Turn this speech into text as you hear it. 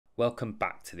Welcome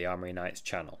back to the Armory Nights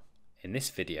channel. In this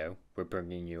video we're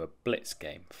bringing you a Blitz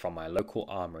game from my local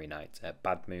Armory Night at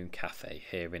Bad Moon Cafe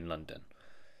here in London.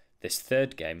 This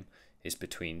third game is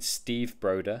between Steve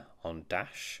Broda on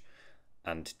Dash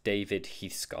and David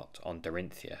Heathscott on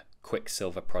Dorinthia,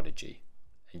 Quicksilver Prodigy.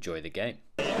 Enjoy the game.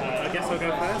 I guess I'll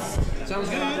go first. Sounds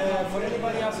good. For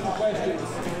anybody asking questions,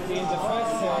 in the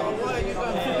first what are you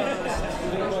going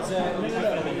there was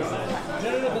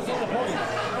no, that's not the point.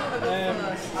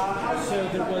 So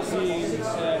there was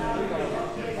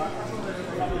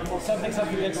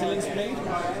something excellence played,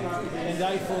 and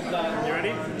I thought that you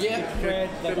ready? Yeah.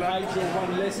 That I drew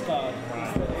one less card.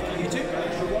 You too?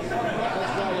 That's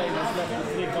why I was left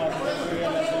with 3 cards.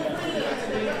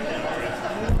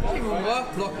 I realized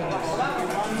Block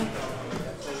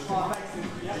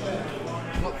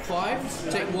Block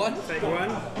 5, take 1. Take 1,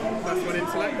 plus 1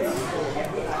 intellect.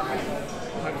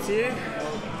 Over to you.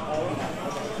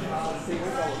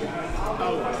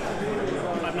 Oh,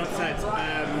 I've not said.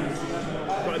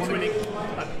 Got a twinning,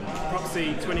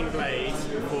 proxy twinning blade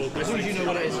for as soon as you know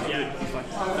what it is. Yeah.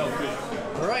 Oh, good.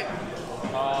 Alright.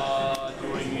 Do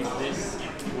you want to use this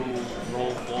to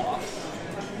roll for us?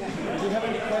 If you have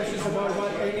any questions about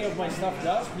what any of my stuff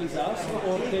does, please ask,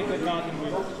 or take a card and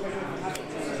read.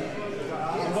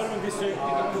 I'm bottom of this turn, You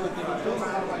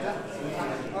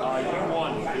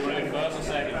won. You want to go first or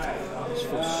second? This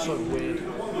feels so weird.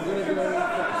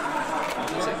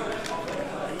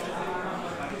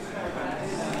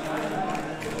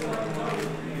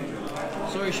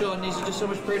 Sorry, Sean, these are just so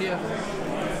much prettier.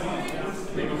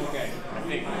 Okay, I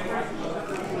think.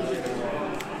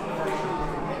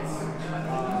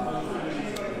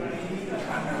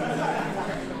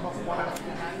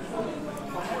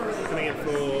 Coming in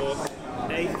for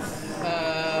 8.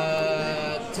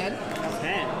 10.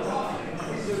 10.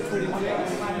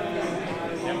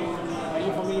 Are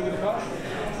you familiar with the card?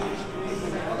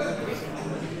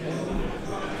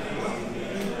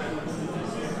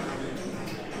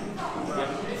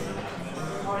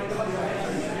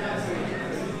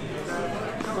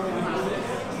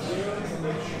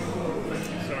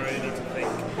 Sorry, I need to think.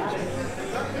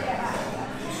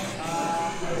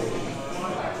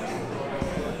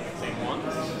 Take 1?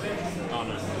 Oh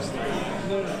no, just 3.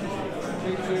 No.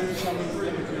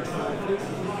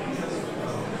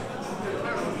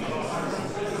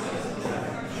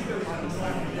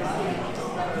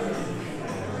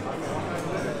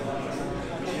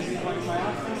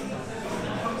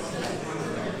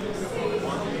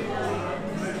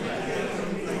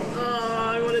 I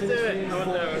want to do it. I want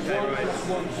to do it. Okay, right.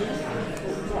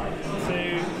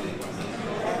 2,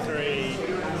 3,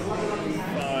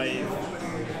 5,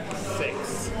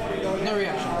 6. No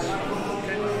reactions.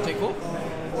 Okay. Take 4.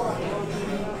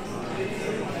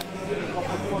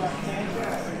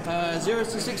 0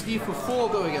 to 60 for 4,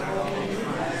 go again.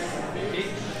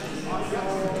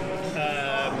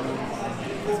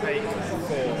 Take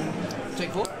 4.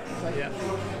 Take 4. Yeah.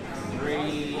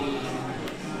 3.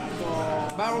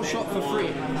 Barrel shot for 3.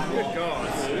 Good God.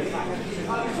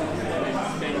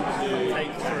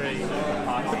 Take 3.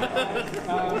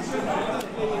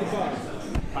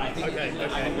 Okay.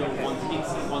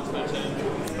 Once per turn.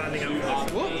 Standing up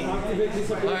for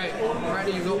this. Alright,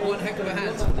 Randy, you've got one heck of a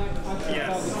hand.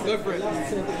 Yes. Go for it.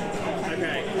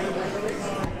 Okay.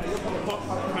 Pop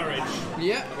courage.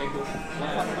 Yeah.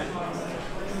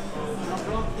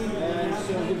 And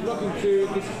so the blocking 2,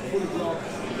 this is full block.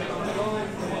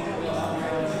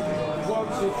 1,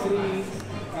 2, 3,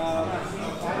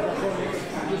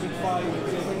 using 5,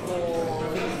 4,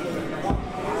 and play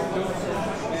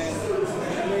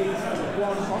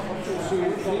 1, 2,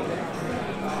 3.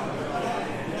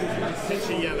 Pinch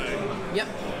a yellow Yep.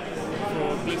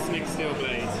 for glistening steel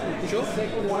blade. Sure.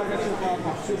 Second one, action card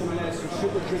with super less,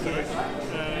 super trigger.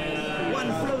 One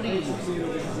floaty.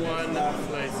 1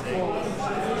 floating.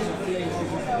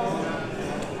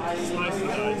 Slice the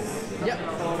dice. Yep.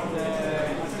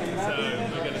 So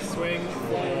I'm going to swing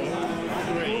for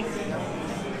 3.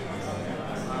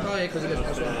 Oh yeah, because it goes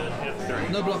plus 1. Yeah,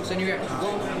 3. No blocks, any reactions.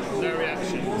 No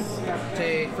reactions.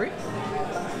 Take 3.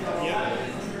 Yep.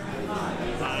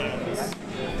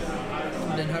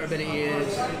 And then her ability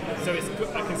is... So it's,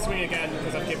 I can swing again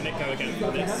because I've given it go again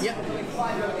for this. Yep.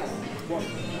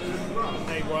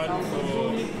 Take 1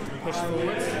 for push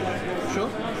forward. Sure.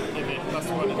 Give it plus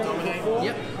 1 and dominate.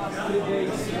 Yep. 3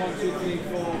 days, 1, 2, 3,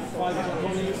 4, 5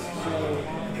 opponents, so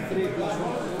 3 plus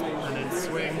 1 flames. And then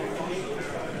swing.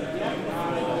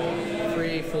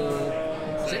 3,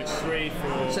 4, 6. 3,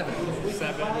 4, 7.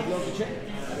 7.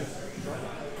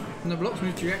 No blocks,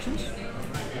 move to reactions.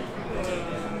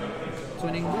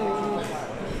 Twinning blade.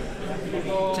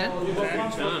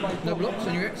 10. No blocks.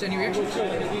 Any reactions? No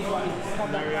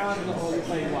reaction.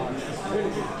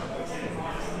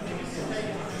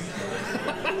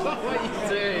 What are you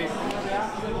doing?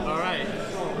 Alright.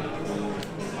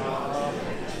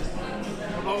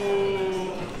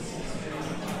 Oh.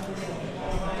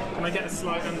 Can I get a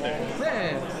slight undo?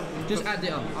 Yeah. Just add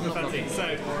it on. I'm not Fancy. blocking. So,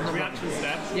 reaction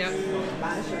step. Yeah.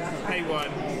 Pay 1.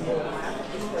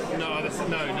 No, that's,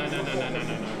 no.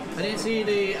 I didn't see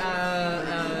the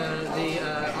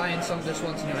iron sunless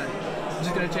ones in your hand. I'm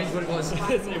just going to change what it was.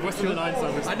 It wasn't an iron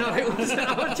song. I know it was.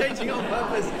 I was changing it on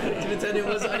purpose to pretend it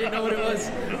was. I didn't know what it was.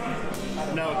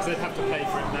 No, because I'd have to pay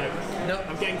for it. No. No.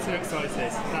 I'm getting too excited.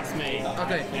 That's me.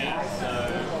 Okay. Yeah.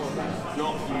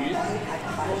 Not used.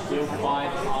 Still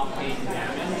 5 arcane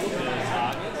damage to the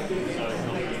target. So it's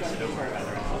not used. Still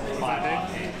 5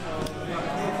 arcane.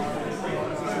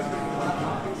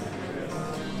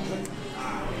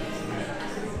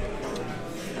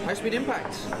 High speed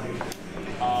impact.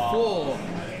 4.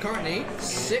 Currently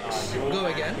 6. Go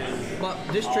again. But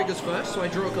this triggers first, so I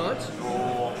draw a card.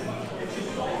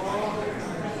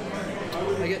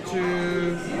 I get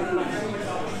to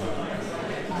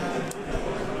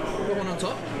put one on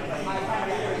top.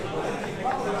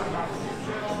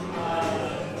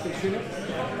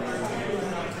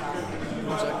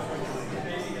 One sec.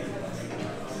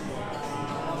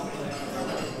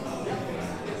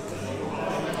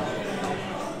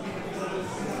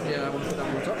 Yeah, I want to put that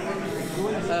one on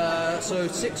top. So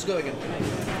 6 go again.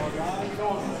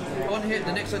 On hit,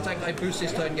 the next attack I boost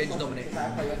this turn gains dominate.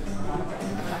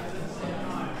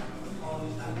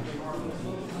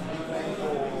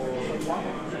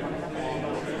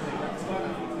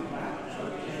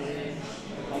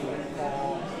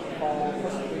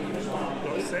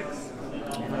 Got 6.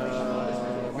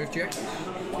 Move to your action.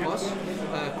 Pass.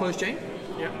 Close chain.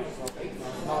 Yep.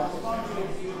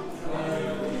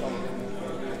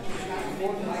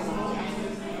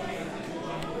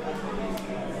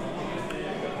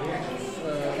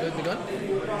 Load the gun.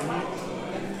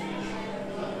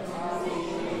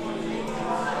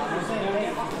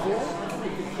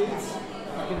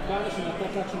 I can banish an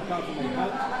attack action card from my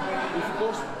hand. If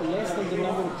cost less than the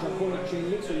number of draconic chain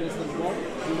links, so less than 1,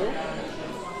 0.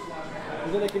 And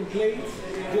then I can play it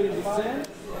during the turn.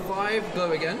 5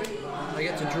 go again. I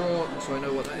get to draw, so I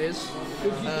know what that is.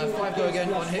 5 go again.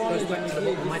 One hit goes back to the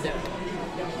bottom of my deck.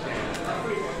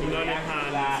 None in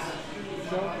hand.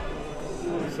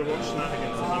 So what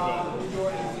shenanigans have you got?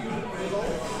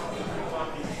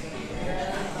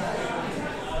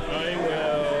 I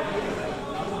will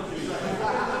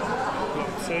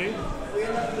block 2.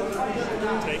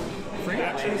 Take 3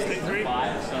 actions, take 3.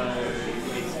 5, so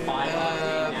it's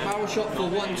 5 Power shot for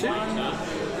 1, 2.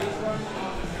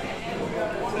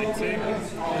 Take 2.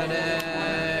 And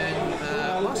then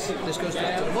plus, this goes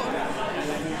back to the bottom.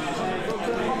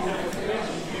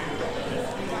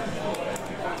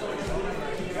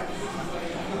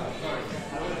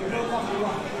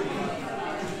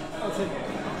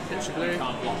 Hits your blue.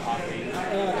 can't block arcane.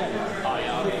 Okay. Oh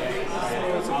yeah, okay.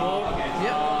 Scores of 4.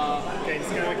 Yep. Gains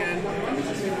go again.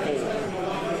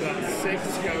 So that's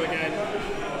 6, go again.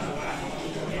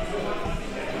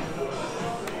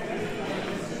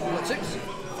 What, 6?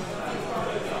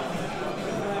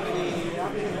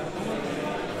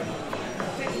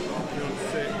 You're on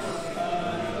 6.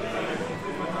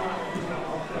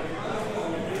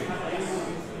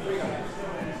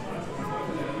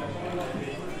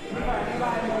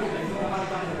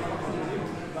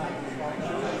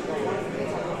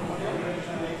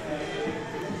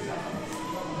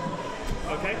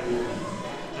 Okay.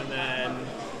 And then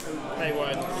pay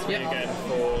 1 Yep. again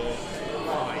for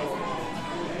 5.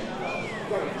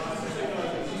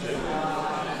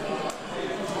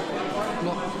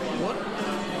 Block 1.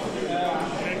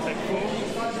 Okay, take 4.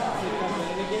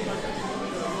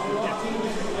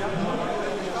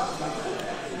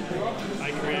 I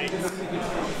create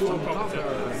 4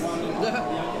 competence.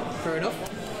 Fair enough.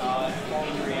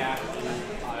 In react,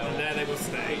 And there they will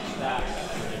stay.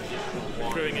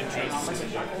 Accruing interest.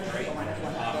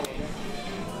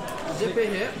 Zip it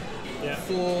here. Yeah.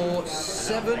 For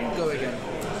 7 go again.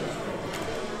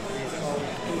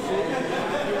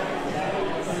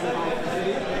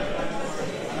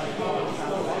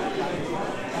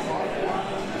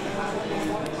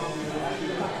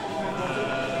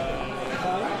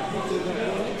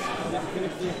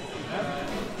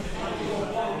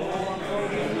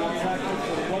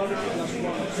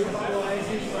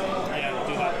 Yeah,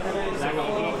 do that. So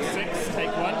we'll block 6,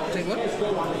 take 1. Take 1.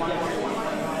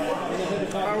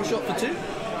 Barrel shot for 2.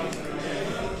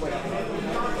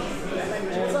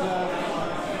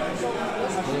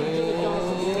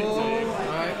 Oh.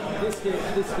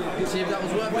 See if that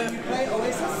was worth When it. you play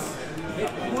Oasis, it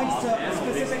points to a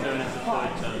specific card,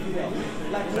 if you will.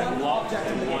 Like one object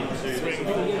in the game. It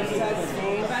says,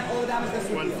 prevent all damage this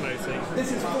One will deal. floating.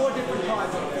 This is 4 different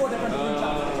cards, 4 different rune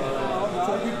champions.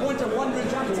 So if you point to one rune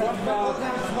champion, it says prevent all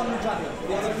damage to one rune champion.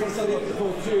 The other 3 still deal.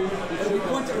 But if you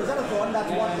point to Rosetta Thorn,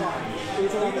 that's one card.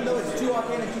 So even though it's 2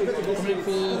 arcane and 2 physical, Coming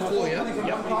for 4, yeah? coming from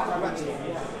one card, prevents it.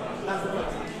 That's the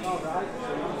first.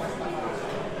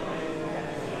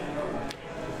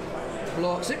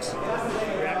 Block 6.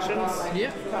 Reactions.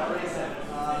 Yeah.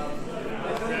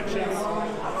 Reactions.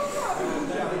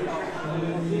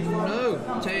 No.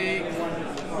 Take.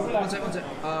 One sec.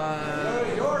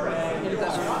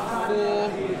 That's 4.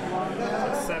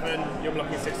 That's 7. You're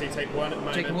blocking 60. Take 1 at the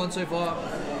moment. Taking 1 so far.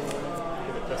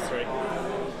 Give it +3.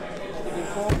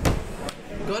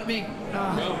 Got me.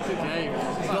 Good game.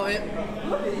 It's not it.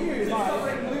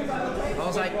 I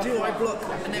was like, do I block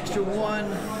an extra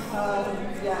 1?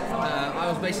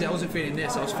 I wasn't feeling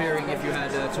this. I was fearing if you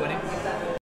had 20.